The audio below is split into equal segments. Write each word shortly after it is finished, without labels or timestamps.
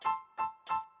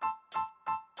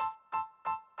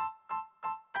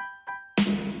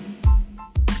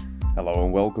Hello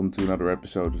and welcome to another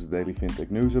episode of the Daily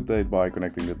FinTech News Update by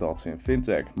connecting the dots in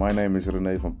FinTech. My name is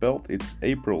René van Pelt. It's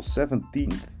April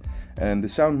 17th and the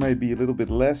sound may be a little bit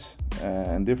less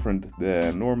and different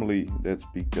than normally. That's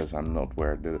because I'm not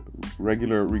where the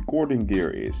regular recording gear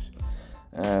is.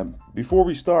 Before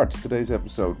we start, today's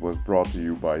episode was brought to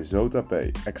you by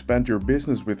ZotaPay. Expand your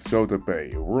business with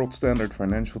ZotaPay, a world standard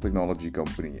financial technology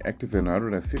company active in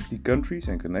 150 countries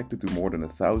and connected to more than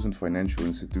 1,000 financial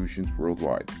institutions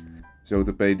worldwide.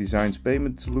 ZotaPay designs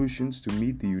payment solutions to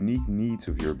meet the unique needs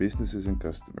of your businesses and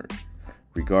customers,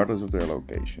 regardless of their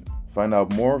location. Find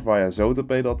out more via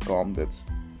zotapay.com, that's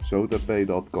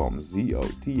zotapay.com,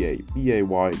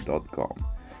 zotapay.com.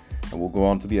 And we'll go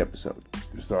on to the episode.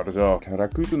 To start us off,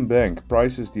 Rakuten Bank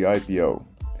prices the IPO.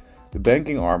 The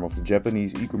banking arm of the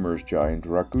Japanese e-commerce giant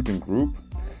Rakuten Group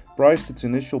priced its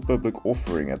initial public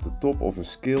offering at the top of a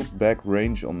scaled-back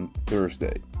range on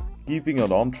Thursday, keeping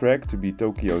it on track to be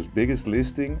Tokyo's biggest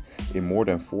listing in more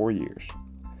than 4 years.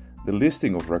 The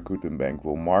listing of Rakuten Bank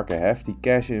will mark a hefty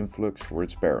cash influx for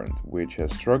its parent, which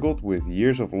has struggled with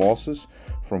years of losses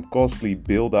from costly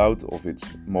build-out of its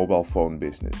mobile phone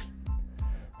business.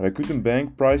 Rakuten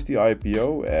Bank priced the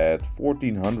IPO at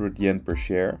 1,400 yen per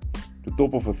share, the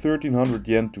top of a 1,300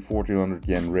 yen to 1,400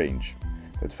 yen range.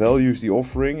 That values the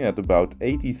offering at about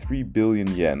 83 billion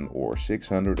yen or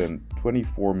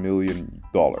 $624 million.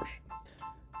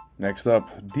 Next up,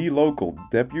 dLocal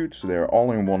debuts their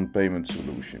all-in-one payment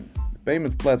solution. The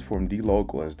payment platform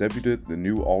dLocal has debuted the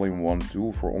new all-in-one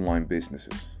tool for online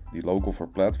businesses. dLocal for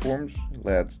Platforms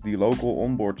lets dLocal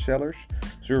onboard sellers,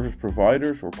 service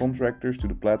providers or contractors to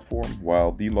the platform,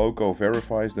 while dLocal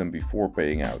verifies them before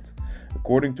paying out,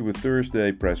 according to a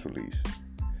Thursday press release.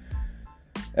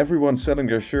 Everyone selling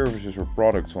their services or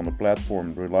products on the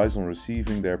platform relies on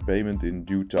receiving their payment in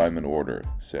due time and order,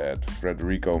 said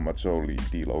Federico Mazzoli,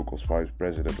 dLocal's Vice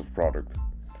President of Product.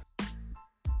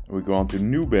 We go on to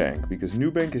Nubank, because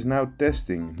Nubank is now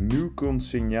testing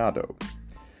NuConsignado.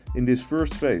 In this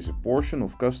first phase, a portion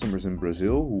of customers in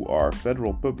Brazil who are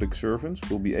federal public servants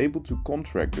will be able to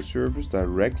contract the service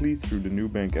directly through the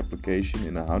Nubank application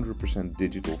in a 100%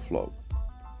 digital flow.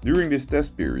 During this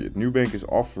test period, Nubank is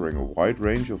offering a wide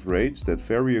range of rates that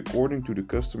vary according to the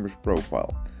customer's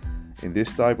profile. In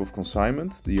this type of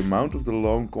consignment, the amount of the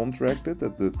loan contracted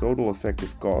at the total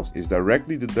effective cost is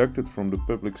directly deducted from the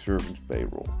public servant's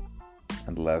payroll.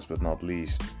 And last but not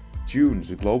least,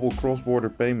 Tunes, a global cross-border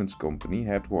payments company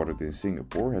headquartered in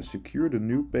Singapore, has secured a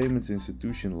new payments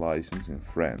institution license in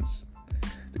France.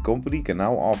 The company can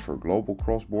now offer global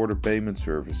cross-border payment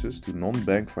services to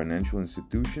non-bank financial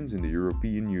institutions in the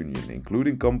European Union,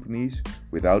 including companies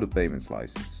without a payments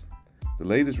license. The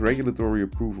latest regulatory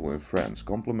approval in France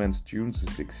complements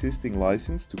Tunes' existing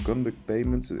license to conduct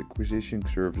payments acquisition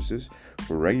services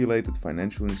for regulated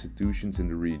financial institutions in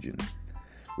the region.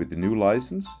 With the new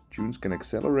license, Tunes can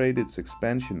accelerate its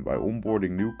expansion by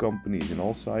onboarding new companies in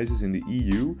all sizes in the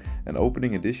EU and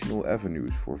opening additional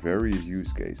avenues for various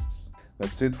use cases.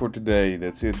 That's it for today.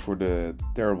 That's it for the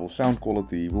terrible sound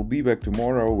quality. We'll be back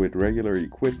tomorrow with regular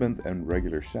equipment and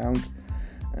regular sound.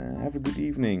 Have a good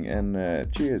evening and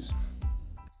cheers.